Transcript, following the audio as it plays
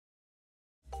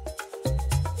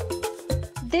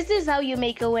This is how you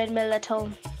make a windmill at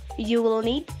home. You will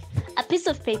need a piece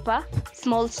of paper,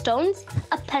 small stones,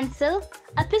 a pencil,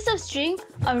 a piece of string,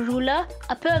 a ruler,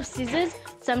 a pair of scissors,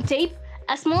 some tape,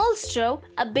 a small straw,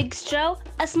 a big straw,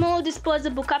 a small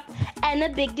disposable cup, and a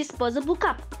big disposable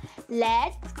cup.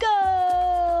 Let's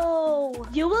go!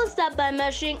 You will start by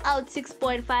measuring out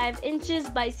 6.5 inches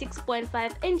by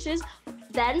 6.5 inches.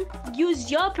 Then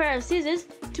use your pair of scissors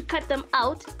to cut them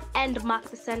out and mark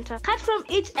the center. Cut from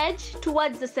each edge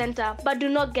towards the center, but do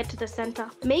not get to the center.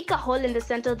 Make a hole in the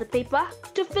center of the paper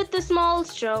to fit the small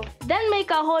straw. Then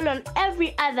make a hole on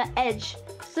every other edge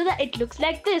so that it looks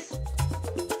like this.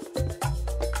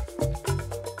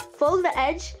 Fold the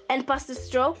edge and pass the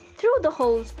straw through the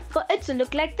holes for it to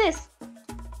look like this.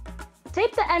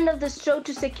 Tape the end of the straw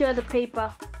to secure the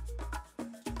paper.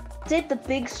 Tape the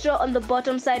big straw on the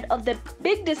bottom side of the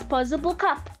big disposable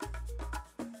cup.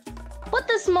 Put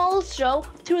the small straw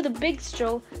through the big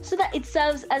straw so that it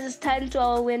serves as a stand to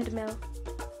our windmill.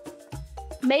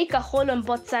 Make a hole on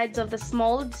both sides of the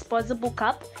small disposable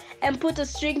cup and put a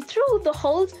string through the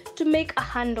holes to make a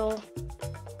handle.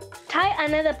 Tie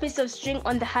another piece of string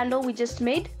on the handle we just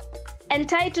made and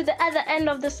tie it to the other end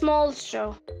of the small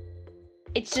straw.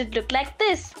 It should look like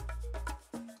this.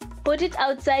 Put it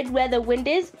outside where the wind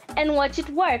is and watch it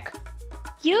work.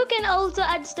 You can also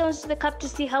add stones to the cup to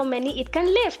see how many it can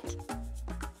lift.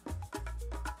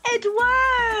 It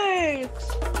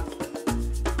works!